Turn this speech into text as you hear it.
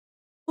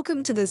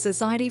Welcome to the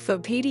Society for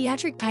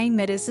Pediatric Pain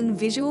Medicine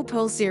Visual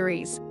Pearl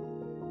Series.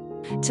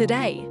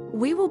 Today,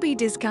 we will be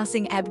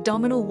discussing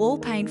abdominal wall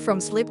pain from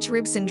slipped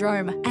rib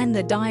syndrome and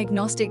the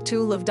diagnostic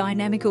tool of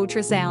dynamic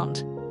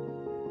ultrasound.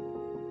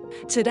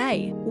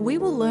 Today, we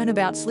will learn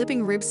about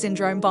slipping rib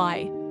syndrome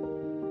by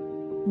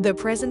the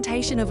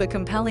presentation of a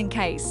compelling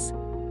case,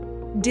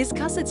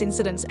 discuss its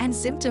incidence and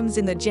symptoms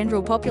in the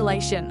general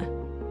population,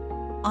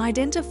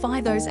 identify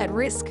those at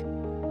risk,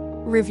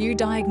 review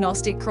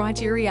diagnostic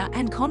criteria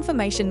and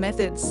confirmation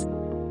methods,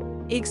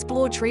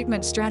 explore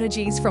treatment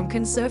strategies from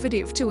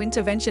conservative to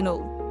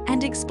interventional,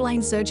 and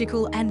explain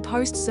surgical and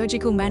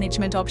post-surgical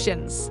management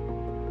options.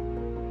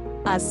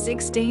 A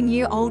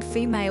 16-year-old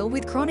female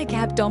with chronic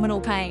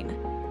abdominal pain.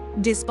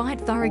 Despite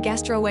thorough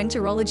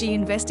gastroenterology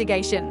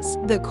investigations,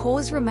 the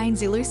cause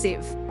remains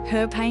elusive.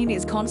 Her pain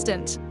is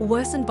constant,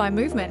 worsened by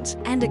movement,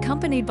 and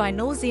accompanied by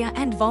nausea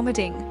and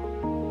vomiting.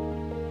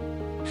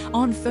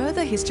 On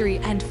further history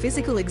and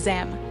physical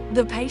exam,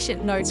 the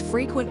patient notes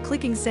frequent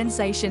clicking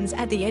sensations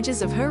at the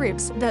edges of her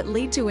ribs that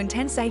lead to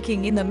intense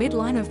aching in the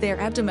midline of their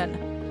abdomen.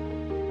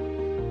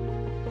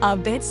 A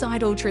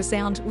bedside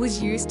ultrasound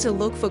was used to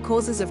look for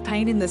causes of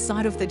pain in the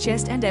side of the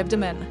chest and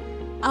abdomen.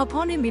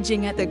 Upon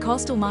imaging at the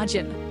costal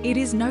margin, it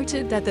is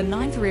noted that the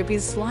 9th rib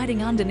is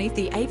sliding underneath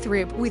the 8th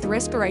rib with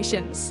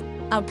respirations.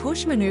 A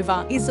push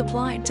maneuver is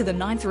applied to the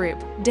 9th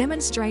rib,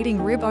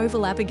 demonstrating rib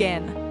overlap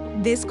again.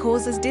 This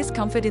causes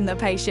discomfort in the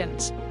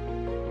patient.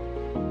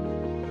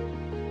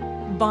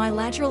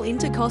 Bilateral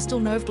intercostal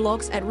nerve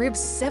blocks at ribs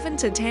 7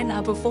 to 10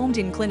 are performed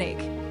in clinic.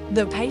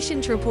 The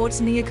patient reports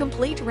near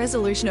complete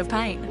resolution of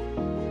pain.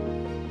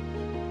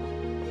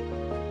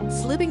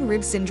 Slipping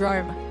rib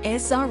syndrome,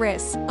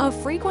 SRS, a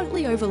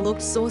frequently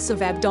overlooked source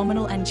of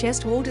abdominal and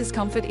chest wall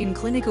discomfort in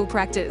clinical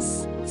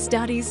practice.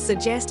 Studies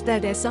suggest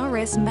that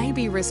SRS may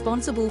be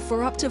responsible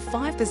for up to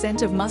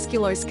 5% of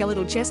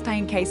musculoskeletal chest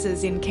pain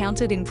cases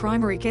encountered in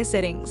primary care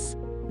settings.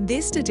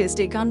 This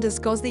statistic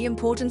underscores the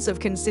importance of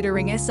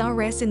considering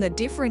SRS in the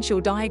differential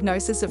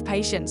diagnosis of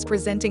patients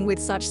presenting with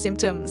such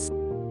symptoms.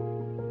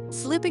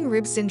 Slipping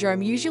rib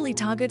syndrome usually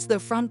targets the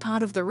front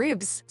part of the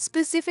ribs,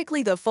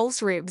 specifically the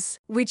false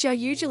ribs, which are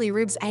usually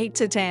ribs 8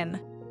 to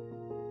 10.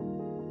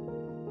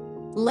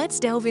 Let's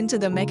delve into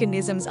the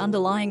mechanisms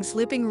underlying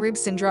slipping rib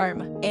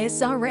syndrome,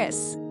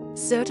 SRS.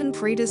 Certain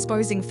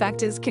predisposing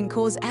factors can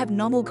cause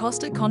abnormal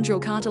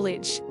costochondral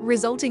cartilage,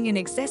 resulting in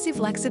excessive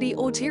laxity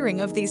or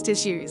tearing of these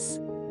tissues.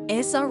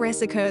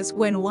 SRS occurs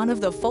when one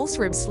of the false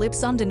ribs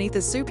slips underneath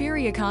the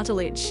superior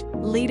cartilage,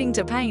 leading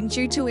to pain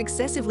due to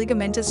excessive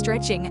ligamentous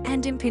stretching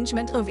and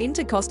impingement of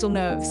intercostal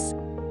nerves.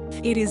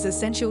 It is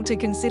essential to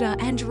consider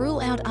and rule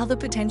out other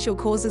potential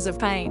causes of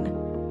pain.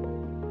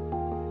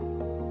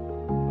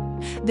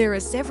 There are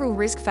several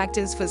risk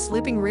factors for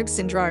slipping rib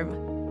syndrome.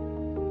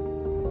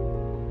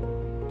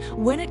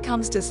 When it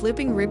comes to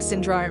slipping rib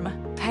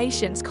syndrome,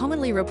 patients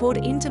commonly report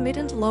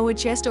intermittent lower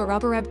chest or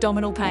upper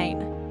abdominal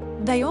pain.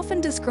 They often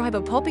describe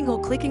a popping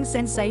or clicking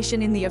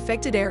sensation in the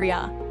affected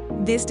area.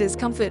 This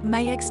discomfort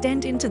may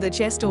extend into the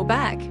chest or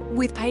back,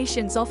 with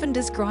patients often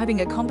describing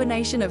a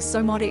combination of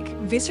somatic,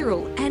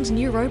 visceral, and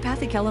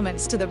neuropathic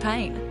elements to the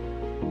pain.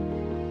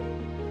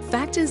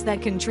 Factors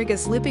that can trigger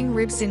slipping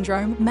rib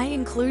syndrome may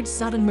include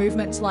sudden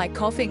movements like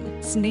coughing,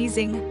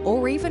 sneezing,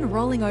 or even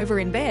rolling over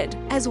in bed,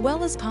 as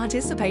well as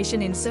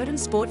participation in certain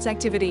sports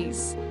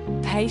activities.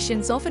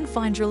 Patients often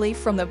find relief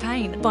from the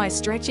pain by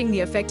stretching the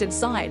affected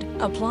side,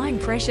 applying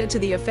pressure to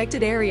the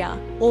affected area,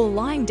 or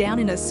lying down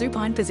in a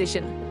supine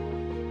position.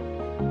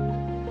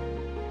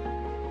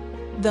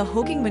 The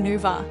hooking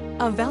maneuver,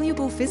 a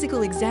valuable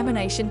physical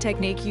examination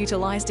technique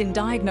utilized in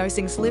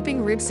diagnosing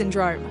slipping rib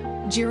syndrome.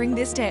 During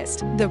this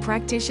test, the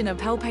practitioner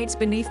palpates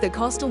beneath the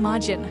costal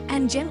margin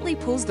and gently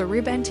pulls the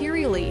rib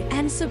anteriorly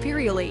and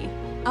superiorly.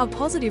 A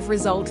positive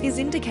result is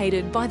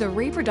indicated by the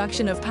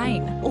reproduction of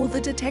pain or the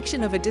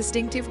detection of a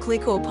distinctive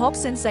click or pop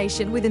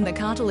sensation within the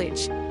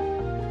cartilage.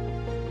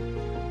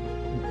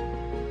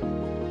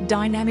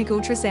 Dynamic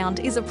ultrasound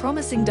is a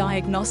promising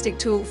diagnostic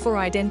tool for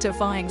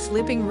identifying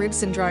slipping rib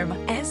syndrome,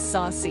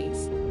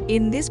 SRCs.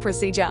 In this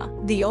procedure,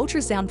 the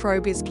ultrasound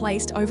probe is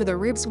placed over the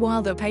ribs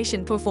while the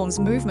patient performs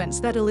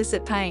movements that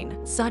elicit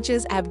pain, such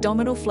as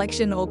abdominal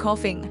flexion or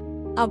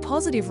coughing. A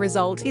positive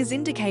result is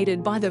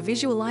indicated by the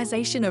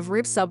visualization of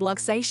rib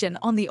subluxation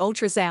on the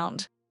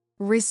ultrasound.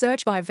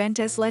 Research by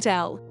Ventes et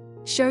al.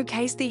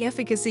 Showcased the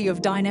efficacy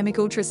of dynamic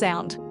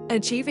ultrasound,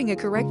 achieving a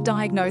correct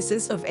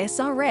diagnosis of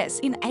SRS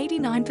in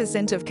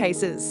 89% of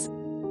cases.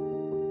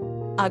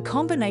 A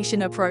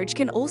combination approach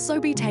can also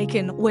be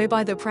taken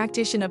whereby the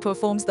practitioner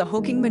performs the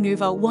hooking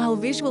maneuver while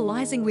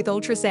visualizing with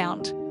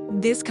ultrasound.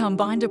 This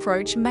combined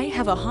approach may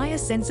have a higher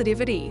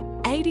sensitivity,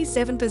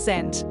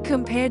 87%,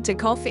 compared to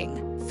coughing,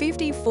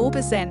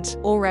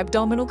 54%, or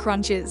abdominal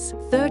crunches,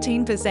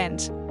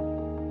 13%.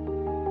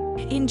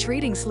 In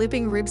treating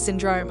slipping rib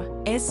syndrome,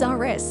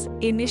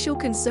 SRS, initial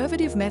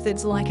conservative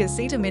methods like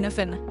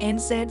acetaminophen,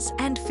 NSAIDs,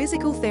 and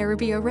physical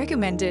therapy are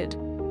recommended.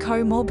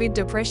 Comorbid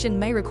depression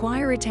may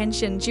require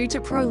attention due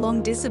to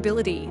prolonged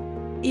disability.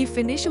 If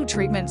initial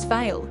treatments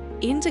fail,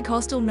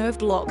 Intercostal nerve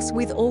blocks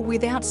with or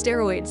without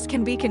steroids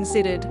can be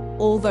considered,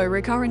 although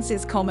recurrence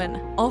is common,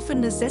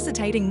 often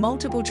necessitating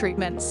multiple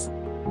treatments.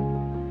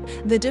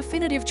 The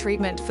definitive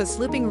treatment for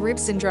slipping rib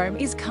syndrome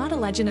is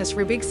cartilaginous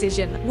rib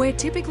excision, where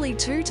typically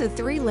 2 to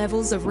 3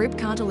 levels of rib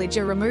cartilage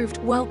are removed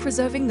while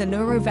preserving the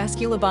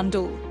neurovascular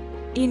bundle.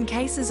 In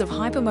cases of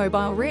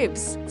hypermobile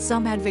ribs,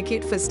 some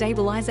advocate for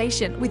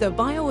stabilization with a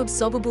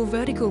bioabsorbable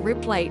vertical rib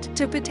plate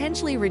to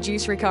potentially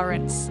reduce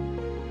recurrence.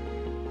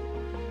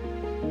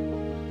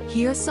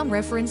 Here are some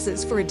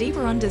references for a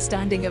deeper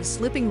understanding of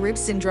slipping rib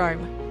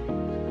syndrome.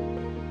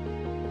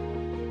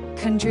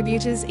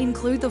 Contributors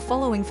include the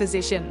following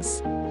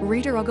physicians: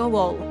 Rita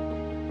Agarwal,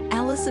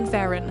 Allyson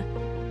Farran,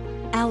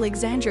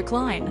 Alexandra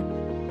Klein,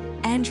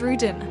 Andrew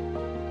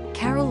Dinh,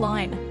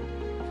 Carole.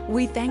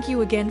 We thank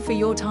you again for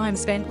your time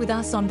spent with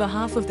us on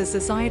behalf of the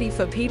Society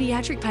for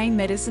Pediatric Pain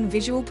Medicine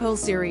Visual Pearl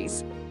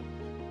Series.